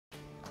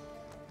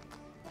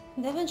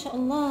دابا ان شاء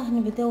الله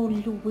نبداو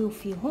نلويو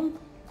فيهم.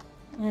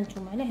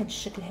 هانتوما على هذا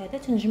الشكل هذا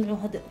تنجمعوا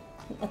هاد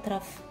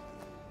الاطراف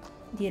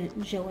ديال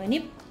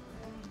الجوانب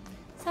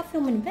صافي،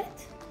 ومن بعد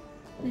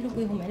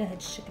نلويهم على هذا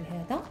الشكل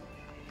هذا.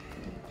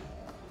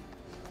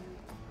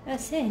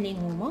 ساهلين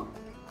هما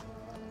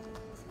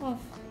صافي،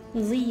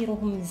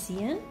 نزيروهم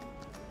مزيان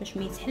باش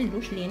ما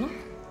يتحلوش لينا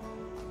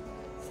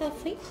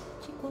صافي،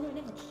 تيكونوا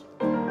على هذا الشكل.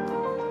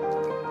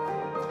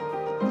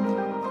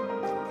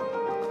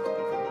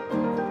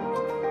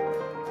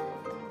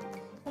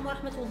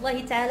 ورحمة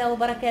الله تعالى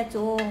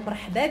وبركاته.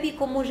 مرحبا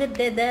بكم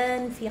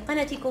مجددا في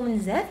قناتكم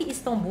نزهة في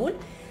اسطنبول.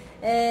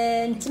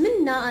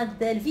 نتمنى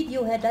هذا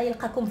الفيديو هذا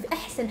يلقاكم في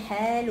احسن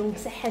حال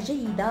وبصحه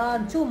جيده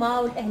نتوما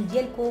والاهل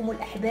ديالكم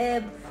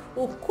والاحباب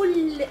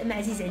وكل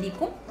معزيز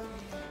عليكم.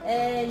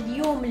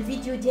 اليوم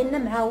الفيديو ديالنا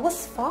مع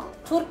وصفه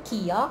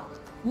تركيه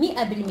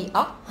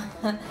 100%.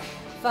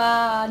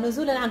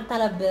 فنزولا عن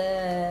طلب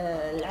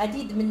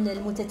العديد من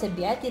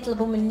المتتبعات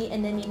يطلبوا مني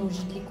انني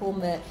نوجد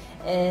لكم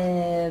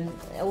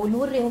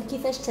ونوريهم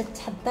كيفاش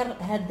تتحضر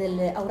هاد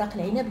الاوراق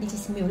العنب اللي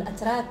تسميوه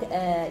الاتراك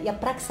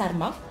yaprak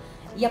sarma.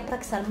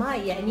 yaprak sarma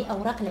يعني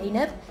اوراق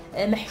العنب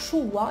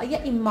محشوه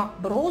يا اما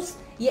بروز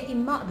يا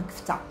اما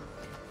بكفته.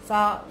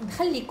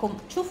 فنخليكم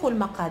تشوفوا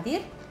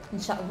المقادير ان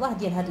شاء الله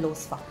ديال هاد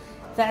الوصفه.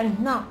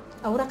 فعندنا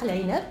اوراق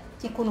العنب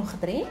تيكونوا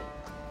خضرين،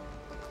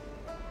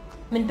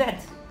 من بعد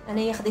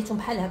انايا خديتهم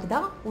بحال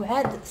هكذا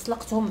وعاد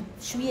سلقتهم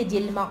شويه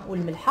ديال الماء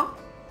والملحه،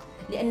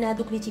 لان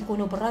هذوك اللي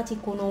تيكونوا برا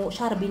تيكونوا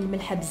شاربين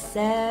الملحه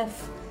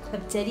بزاف،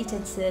 فبالتالي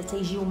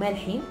تيجيو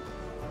مالحين.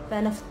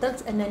 فانا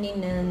فضلت انني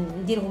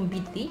نديرهم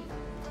بيدي.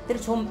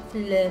 درتهم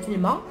في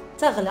الماء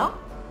تغلى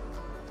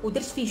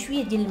ودرت فيه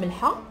شويه ديال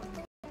الملحه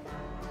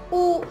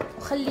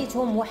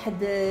وخليتهم واحد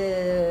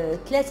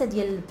 3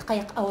 ديال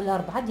الدقائق او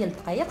 4 ديال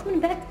الدقائق. من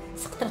بعد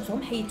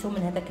سقطرتهم حيدتهم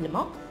من هذاك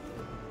الماء.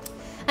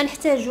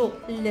 غنحتاجوا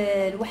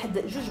لواحد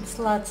 2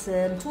 بصلات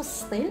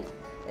متوسطين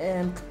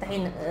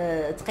مقطعين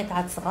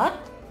تقطعات صغار.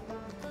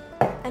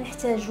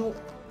 غنحتاجوا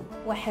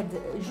واحد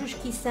 2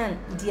 كيسان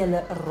ديال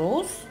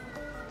الروز.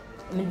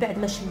 من بعد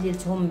ما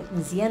شللتهم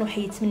مزيان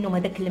وحيدت منهم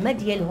هذاك الماء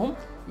ديالهم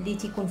اللي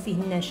تيكون فيه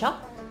النشا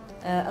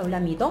او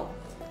لاميدون،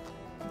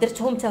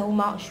 درتهم حتى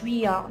هما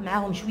شويه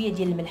معاهم شويه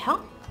ديال الملحه.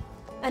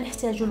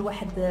 غنحتاجوا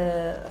لواحد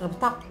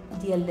ربطه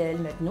ديال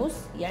المعدنوس،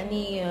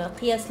 يعني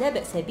قياس لا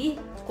باس به،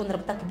 تكون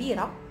ربطه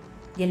كبيره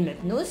ديال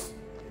المعدنوس.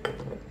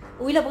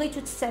 وإلا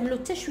بغيتوا تستعملوا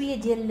حتى شويه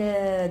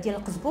ديال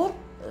القزبور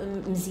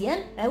مزيان.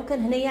 عاو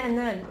كان هنايا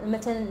عندنا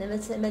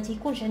مثلا ما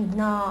تيكونش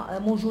عندنا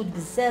موجود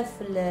بزاف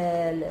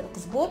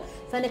القزبور،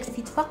 فانا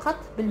اكتفيت فقط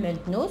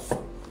بالمعدنوس.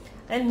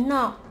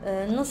 عندنا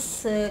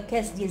نص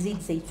كاس ديال زيت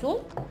الزيتون،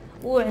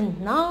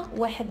 وعندنا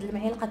واحد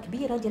المعلقه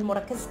كبيره ديال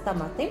مركز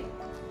الطماطم.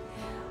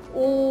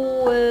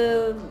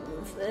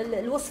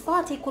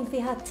 والوصفه تيكون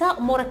فيها حتى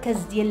مركز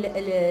ديال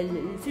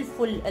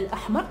الفلفل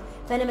الاحمر،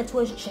 فانا ما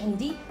تواجدش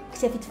عندي،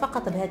 اكتفيت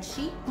فقط بهذا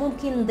الشيء.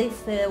 ممكن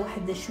نضيف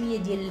واحد شويه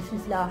ديال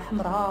الفلفله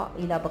حمراء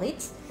الا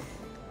بغيت.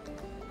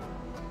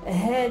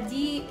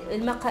 هذه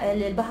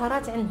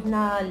البهارات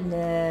عندنا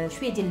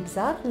شويه ديال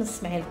البزار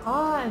نص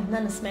معلقه، عندنا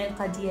نص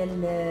معلقه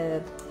ديال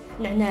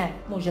نعناع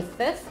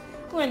مجفف،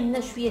 وعندنا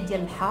شويه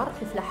ديال الحار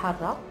فلفله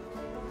حاره،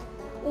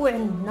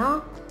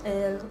 وعندنا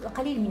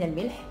قليل من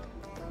الملح.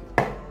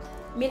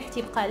 الملح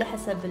تيبقى على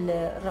حسب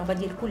الرغبه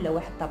ديال كل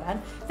واحد طبعا.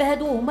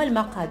 فهادو هما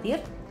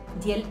المقادير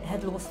ديال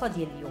هاد الوصفه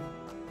ديال اليوم.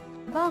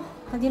 دابا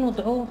غادي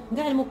نوضعوا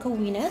كاع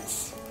المكونات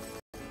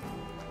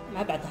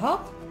مع بعضها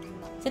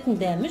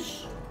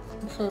تتندمج،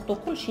 نخلطوا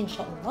كلشي ان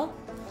شاء الله.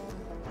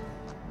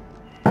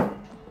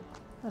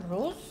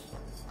 الروز،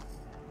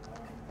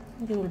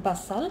 نديروا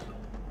البصل،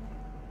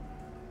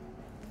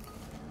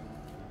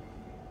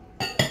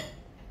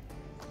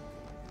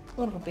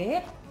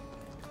 والربيع،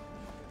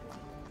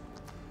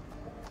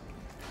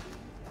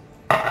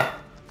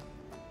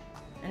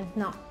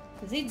 عندنا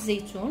زيت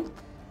الزيتون،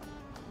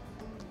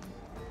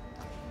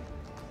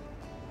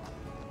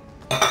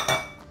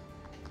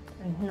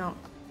 عندنا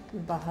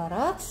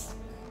البهارات،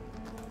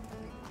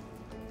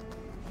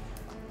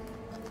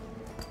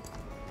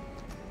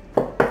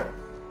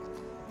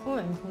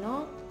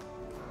 وعندنا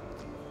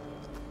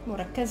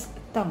مركز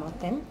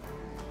الطماطم.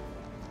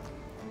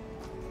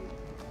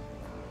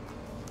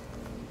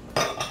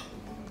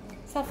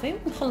 صافي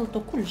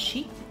نخلطوا كل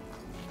شيء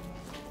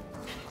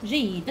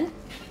جيدا.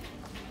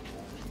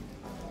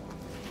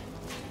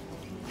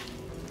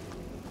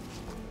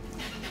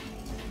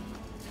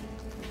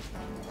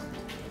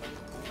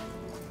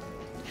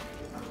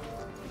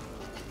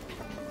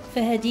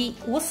 فهذه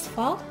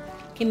وصفه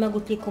كما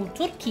قلت لكم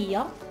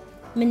تركيه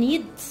من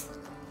يد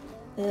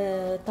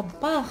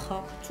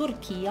طباخه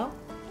تركيه،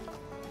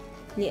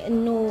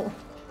 لانه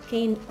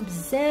كاين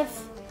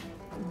بزاف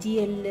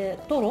ديال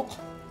الطرق،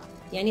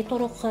 يعني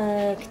طرق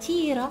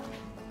كثيره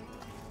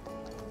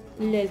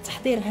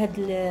لتحضير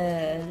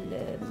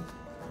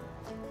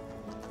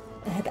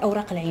هاد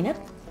اوراق العنب.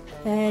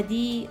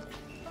 فهذه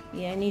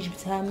يعني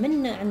جبتها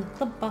من عند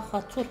طباخه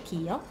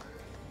تركيه.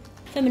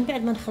 فمن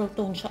بعد ما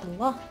نخلطوه ان شاء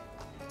الله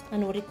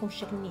غنوريكم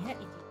الشكل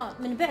النهائي.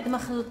 من بعد ما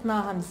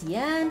خلطناها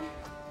مزيان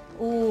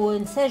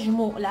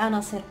ونساجموا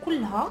العناصر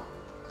كلها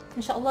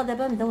ان شاء الله.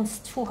 دابا نبداو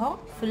نستفوها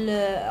في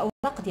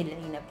الاوراق ديال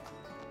العنب.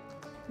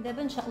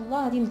 دابا ان شاء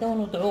الله غادي نبداو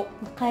نوضعوا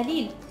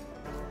القليل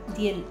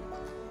ديال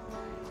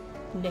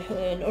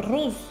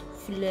الرز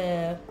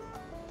في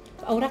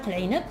اوراق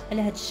العنب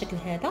على هذا الشكل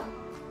هذا،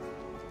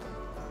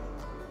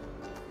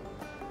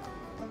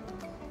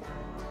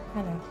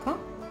 بحال هكا.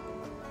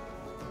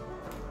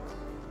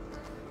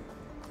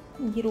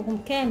 نديروهم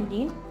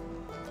كاملين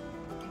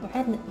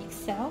وعاد ديك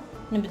الساعه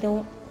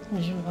نبداو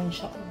نجمعوا ان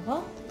شاء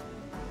الله.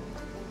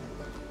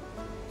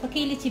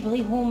 فكاين اللي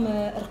تيبغيهم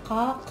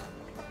رقاق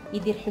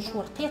يدير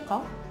حشوه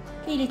رقيقه،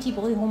 كاين اللي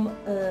تيبغيهم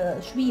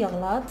شويه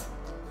غلاظ.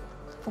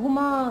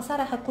 هما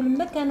صراحه كل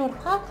ما كانوا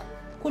رقاق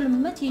كل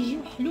ما تيجيو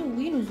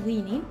حلوين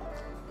وزوينين.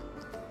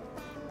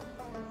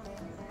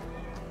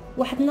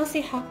 واحد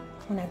النصيحه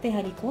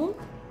نعطيها لكم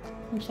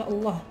ان شاء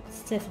الله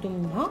تستافدوا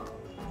منها.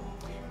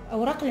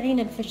 اوراق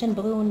العنب فاش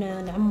نبغيو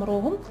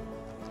نعمروهم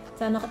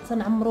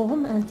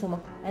تنعمروهم انتما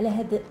على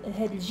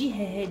هاد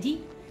الجهه هادي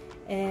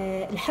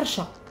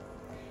الحرشه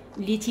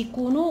اللي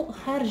تيكونوا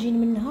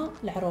خارجين منها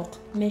العروق،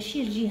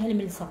 ماشي الجهه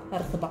الملسه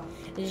الرطبه.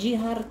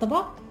 الجهه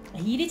الرطبه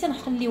هي اللي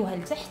تنخليوها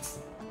لتحت،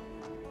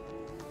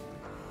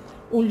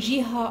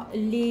 والجهه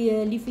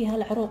اللي فيها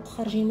العروق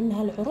خارجين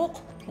منها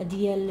العروق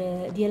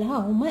ديالها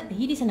هما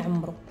هي اللي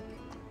تنعمروا.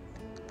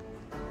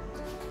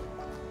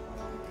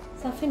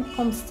 صافي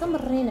نبقاو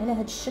مستمرين على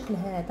هذا الشكل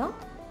هذا.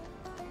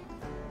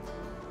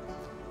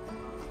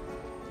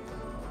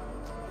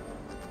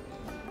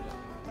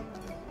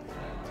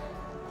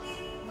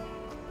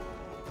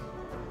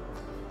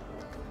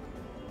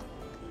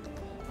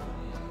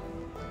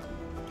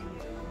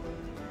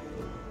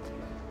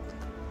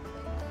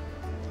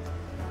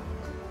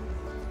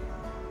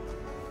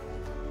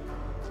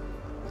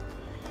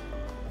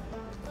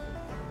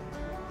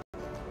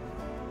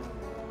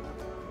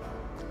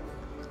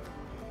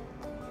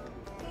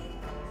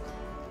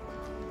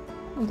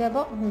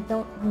 دابا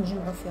نبداو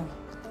نجمعوا فيهم.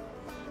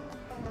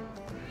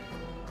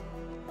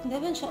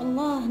 دابا ان شاء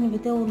الله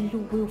نبداو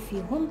نلويو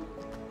فيهم.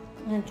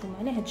 هانتوما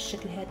على هذا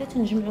الشكل هذا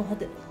تنجمعوا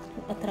هاد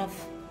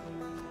الاطراف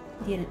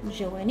ديال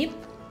الجوانب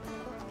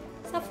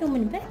صافي،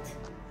 ومن بعد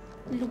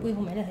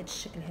نلويهم على هذا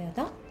الشكل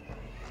هذا.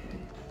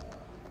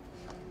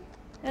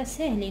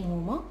 ساهلين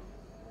هما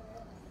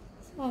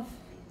صافي،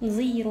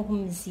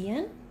 نزيروهم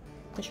مزيان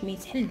باش ما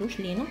يتحلوش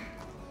لينا.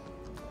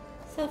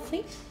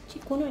 صافي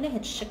تيكونوا على هذا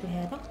الشكل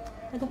هذا.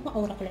 هادو هما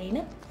اوراق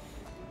العنب.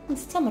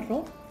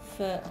 نستمروا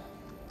في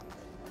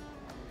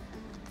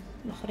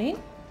الاخرين،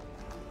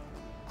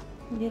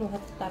 نديروا هذا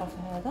الطرف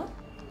هذا.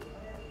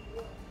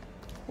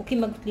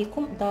 وكما قلت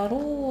لكم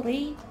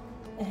ضروري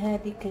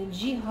هذيك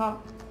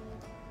الجهه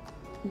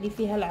اللي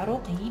فيها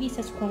العروق هي اللي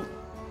تتكون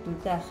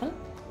للداخل.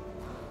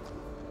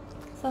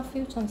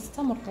 صافي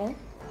وتنستمروا.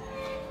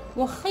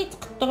 واخا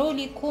يتقطعوا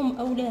لكم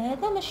اولا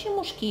هذا ماشي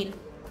مشكل،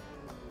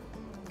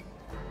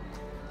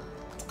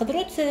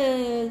 تقدروا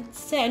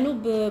تستعنوا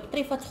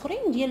بطريفات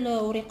اخرين ديال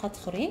وريقات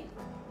اخرين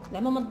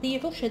زعما ما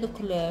تضيعوش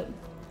هذوك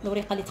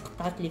الوريقه اللي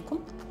تقطعت لكم.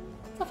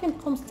 صافي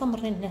نبقاو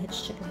مستمرين على هذا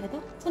الشكل هذا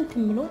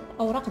تنكملوا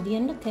الاوراق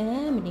ديالنا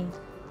كاملين.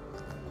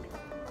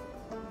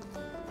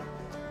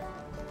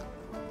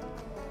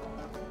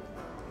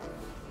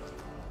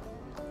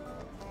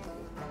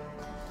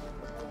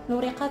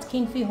 الوريقات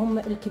كاين فيهم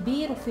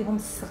الكبير وفيهم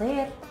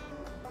الصغير،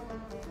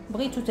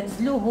 بغيتوا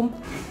تعزلوهم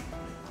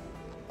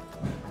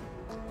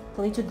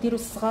بغيتوا ديروا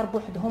الصغار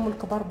بوحدهم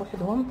والكبار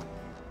بوحدهم،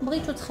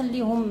 بغيتوا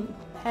تخليهم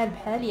بحال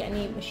بحال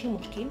يعني ماشي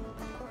مشكل،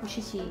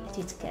 ماشي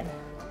تيتكال.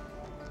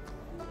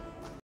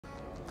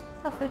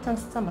 صافي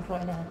تنستمروا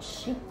على هذا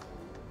الشيء.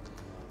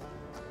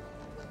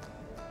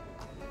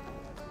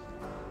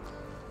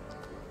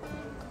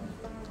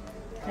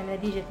 بحال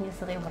هذه جاتني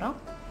صغيره،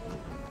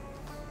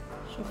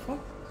 شوفوا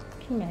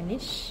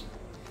معليش.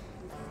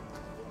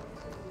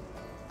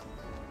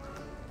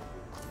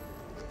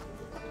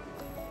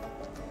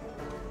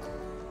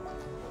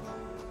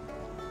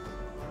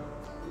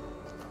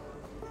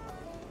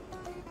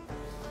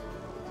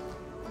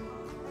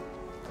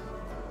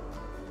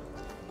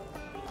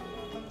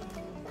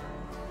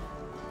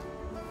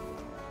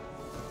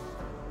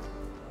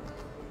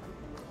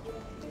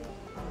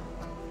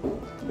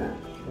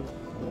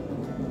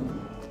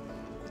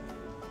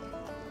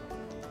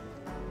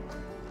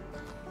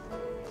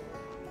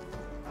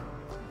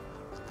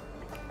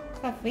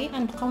 صافي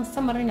غنبقاو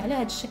مستمرين على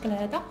هذا الشكل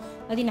هذا.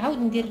 غادي نعاود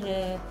ندير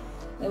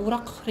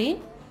اوراق اخرين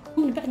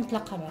ومن بعد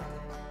نتلاقى معكم.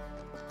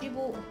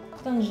 نجيبوا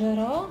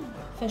طنجره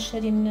فاش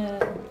غادي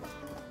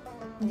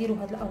نديروا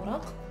هاد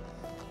الاوراق،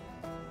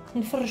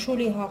 نفرشوا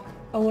ليها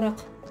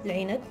اوراق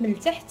العنب من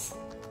التحت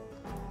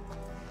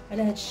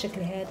على هذا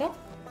الشكل هذا.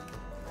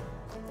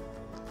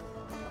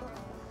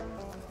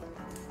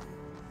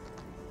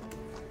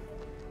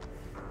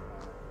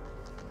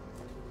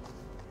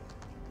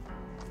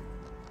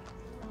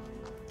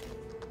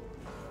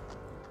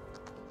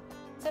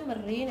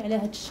 مستمرين على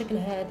هذا الشكل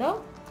هذا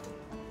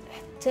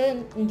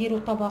حتى نديروا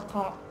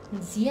طبقه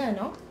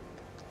مزيانه.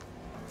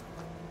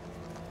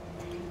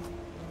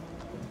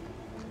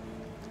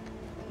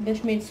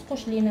 باش ما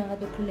يلصقوش لينا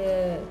هذوك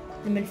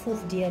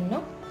الملفوف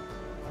ديالنا.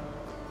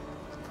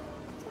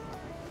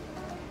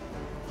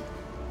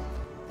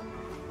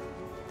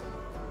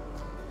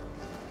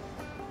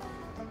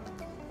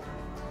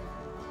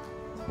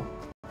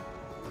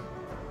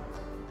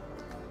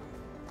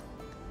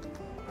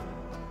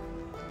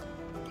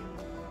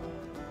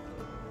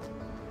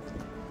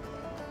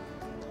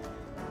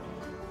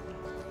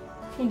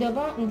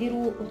 ودابا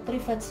نديرو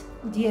طريفه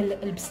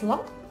ديال البصله.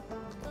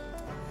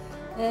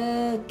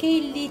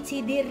 كاين اللي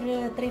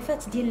تيدير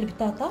طريفات ديال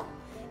البطاطا،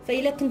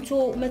 فإلا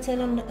كنتو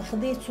مثلا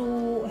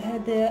خديتو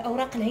هاد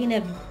اوراق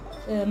العنب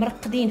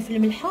مرقدين في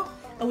الملحه،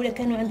 اولا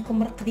كانوا عندكم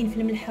مرقدين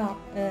في الملحه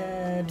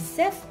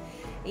بزاف،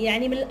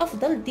 يعني من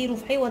الافضل ديروا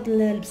في عوض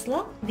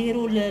البصله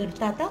ديروا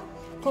البطاطا،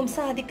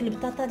 كومسا هذيك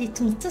البطاطا دي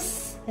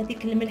تمتص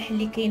هذيك الملح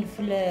اللي كاين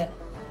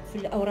في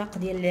الاوراق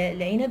ديال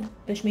العنب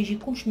باش ما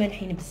يجيكمش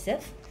مالحين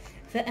بزاف.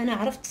 فانا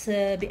عرفت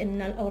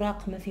بان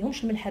الاوراق ما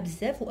فيهمش الملحه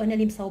بزاف، وانا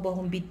اللي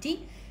مصاوباهم بيدي،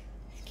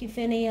 كيف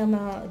انايا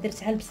ما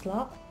درت على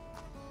البصله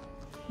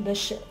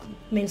باش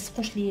ما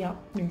يلصقوش ليا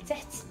من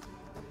تحت.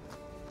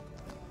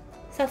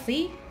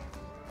 صافي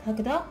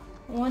هكذا،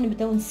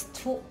 ونبداو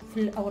نستفوا في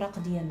الاوراق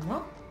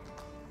ديالنا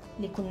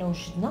اللي كنا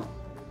وجدنا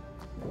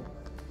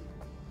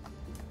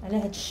على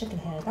هذا الشكل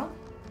هذا.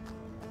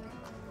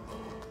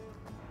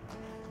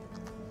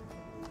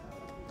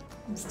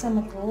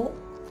 نستمروا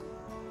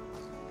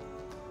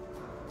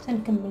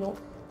تنكملوا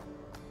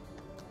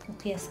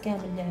القياس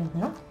كامل اللي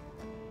عندنا.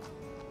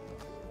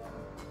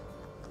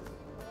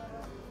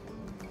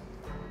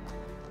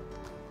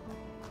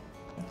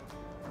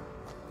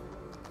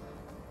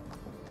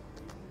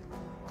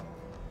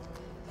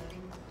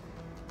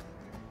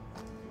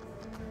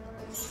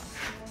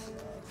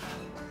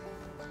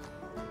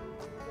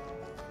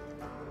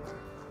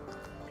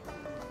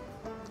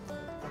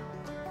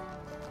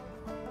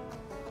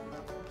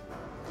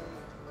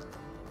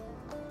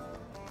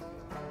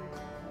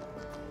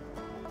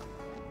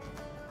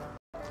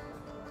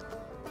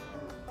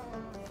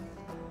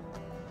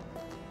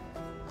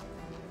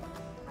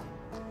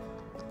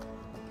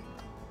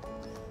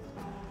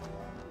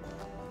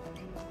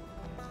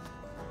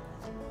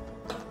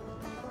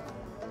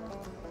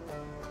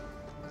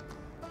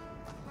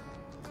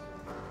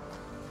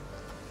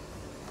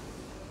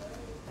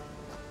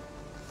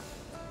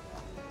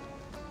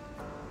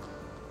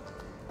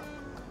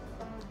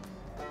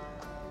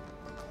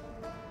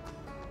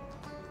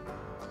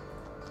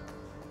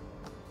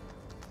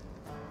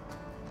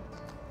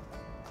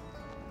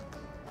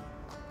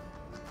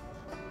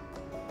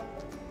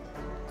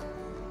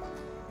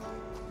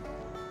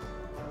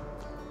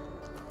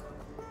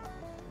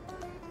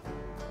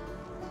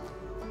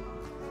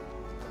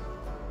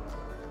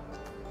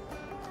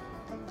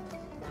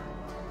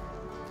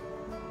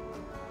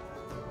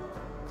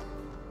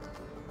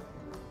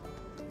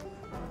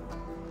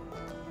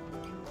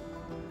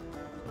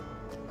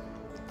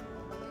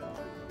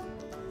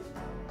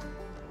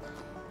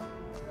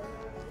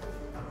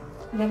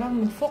 دابا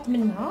من فوق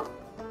منها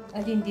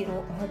غادي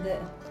نديرو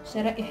هاد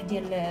الشرائح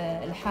ديال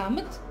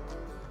الحامض.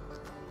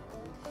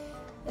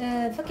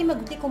 فكما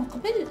قلت لكم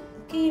قبل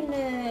كاين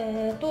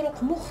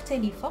طرق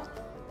مختلفه،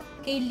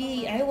 كاين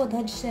اللي عوض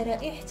هاد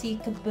الشرائح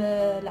تيكب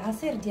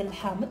العصير ديال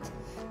الحامض،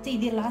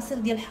 تيدير العصير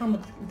ديال الحامض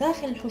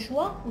داخل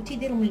الحشوه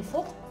وتيديرو من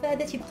الفوق،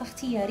 فهذا تيبقى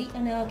اختياري.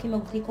 انا كما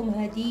قلت لكم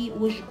هذه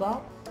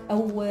وجبه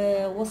او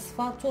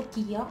وصفه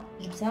تركيه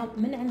جبتها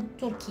من عند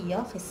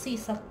تركيا،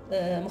 خصيصه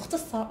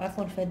مختصه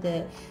عفوا في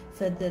هذا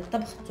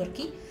الطبخ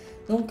التركي.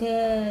 دونك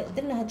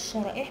درنا هاد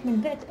الشرائح،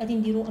 من بعد غادي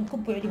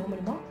نكبوا عليهم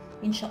الماء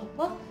ان شاء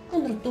الله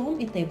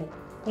ونردوهم يطيبوا،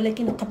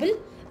 ولكن قبل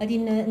غادي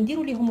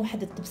نديروا لهم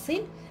واحد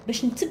التبصيل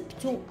باش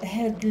نثبتوا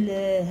هاد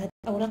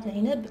اوراق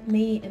العنب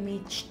ما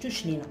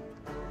يتشتوش لينا.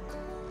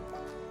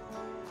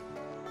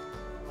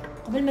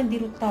 قبل ما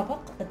نديروا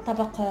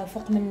الطبق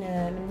فوق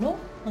منه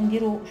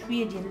نديروا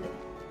شويه ديال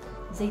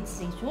زيت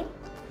الزيتون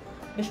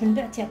باش من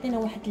بعد يعطينا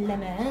واحد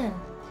اللمعان.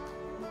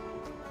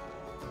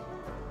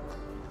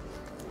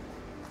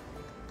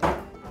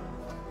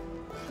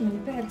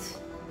 من بعد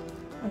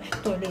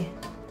نحطوا عليه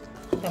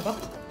طبق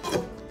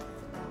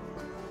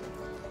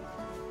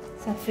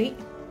صافي،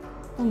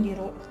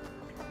 ونديروا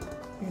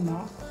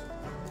الماء.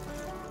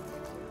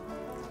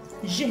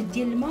 الجهد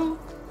ديال الماء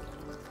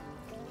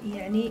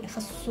يعني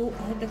خاصو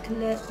هذاك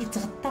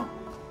يتغطى،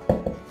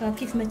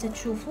 فكيف ما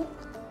تشوفوا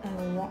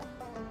هو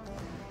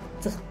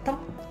تغطى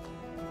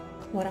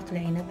ورق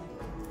العنب.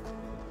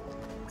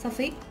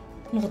 صافي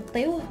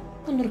نغطيوه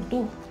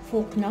ونردوه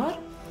فوق نار،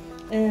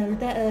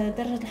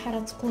 درجه الحراره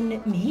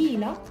تكون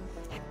مهيله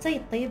حتى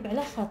يطيب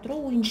على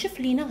خاطرو وينشف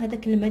لينا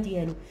هذاك الماء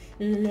ديالو.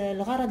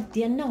 الغرض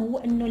ديالنا هو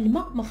انه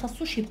الماء ما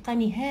خاصوش يبقى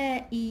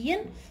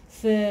نهائيا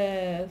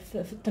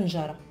في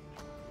الطنجره.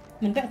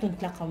 من بعد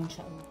نتلاقاو ان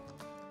شاء الله.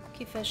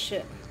 كيفاش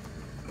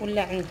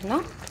ولا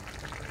عندنا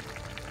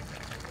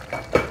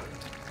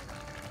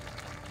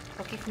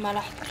وكيف ما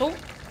لاحظتوا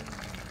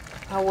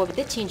هو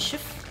بدا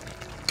تينشف،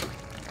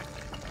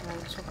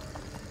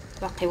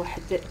 باقي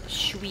واحد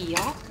شويه.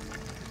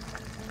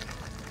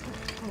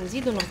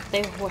 نزيدو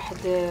نغطيوه واحد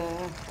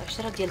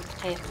 10 ديال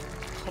الدقائق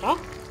اخرى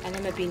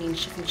على ما بين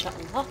ينشف ان شاء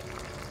الله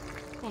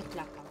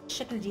ونتلاقاو.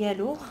 الشكل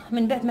ديالو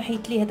من بعد ما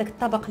حيت ليه هذاك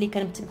الطبق اللي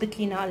كان مثبت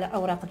لينا على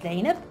اوراق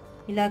العنب،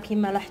 الا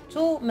كما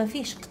لاحظتوا ما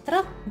فيهش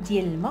قطره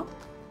ديال الماء.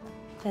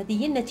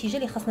 هذه هي النتيجه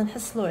اللي خاصنا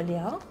نحصلوا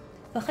عليها،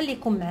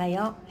 فخليكم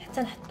معايا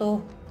حتى نحطوه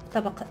في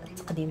طبق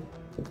التقديم.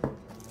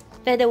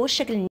 فهذا هو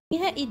الشكل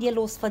النهائي ديال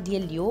الوصفه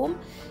ديال اليوم.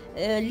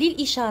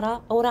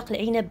 للإشارة أوراق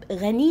العنب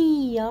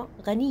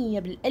غنية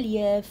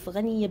بالألياف،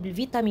 غنية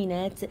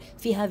بالفيتامينات،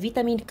 فيها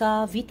فيتامين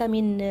ك،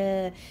 فيتامين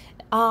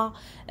أ،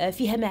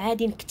 فيها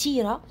معادن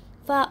كثيرة،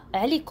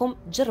 فعليكم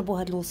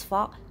تجربوا هذه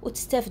الوصفة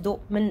وتستافدوا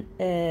من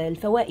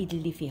الفوائد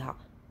اللي فيها.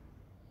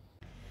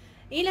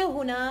 إلى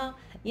هنا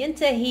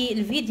ينتهي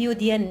الفيديو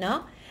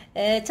ديالنا.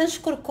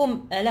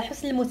 تنشكركم على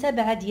حسن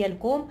المتابعة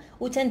ديالكم،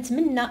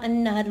 وتنتمنى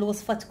أن هذه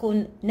الوصفة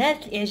تكون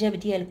نالت الإعجاب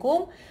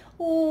ديالكم،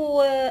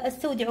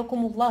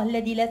 واستودعكم الله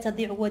الذي لا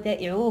تضيع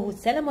ودائعه.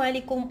 السلام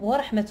عليكم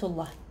ورحمة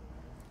الله.